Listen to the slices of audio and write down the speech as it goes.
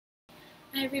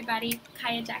Hi everybody,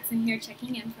 Kaya Jackson here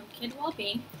checking in from Kid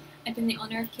Wellbeing. I've been the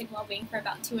owner of Kid Wellbeing for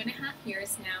about 2.5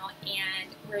 years now,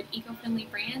 and we're an eco-friendly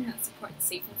brand that supports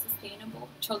safe and sustainable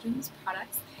children's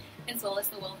products as well as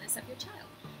the wellness of your child.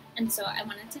 And so I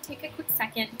wanted to take a quick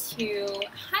second to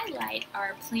highlight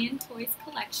our PlanToys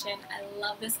collection. I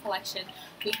love this collection.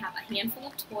 We have a handful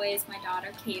of toys. My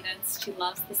daughter Cadence, she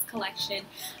loves this collection.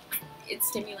 It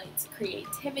stimulates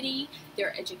creativity.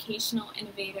 They're educational,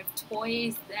 innovative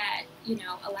toys that,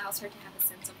 allows her to have a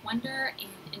sense of wonder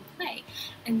and play.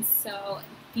 And so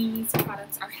these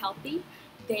products are healthy.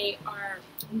 They are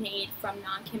made from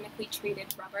non-chemically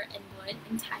treated rubber and wood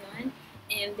in Thailand,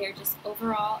 and they're just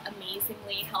overall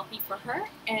amazingly healthy for her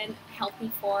and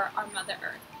healthy for our Mother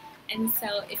Earth. And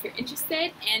so if you're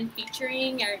interested in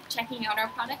featuring or checking out our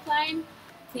product line,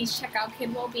 please check out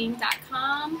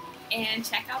kidwellbeing.com and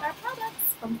check out our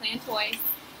products from PlanToys.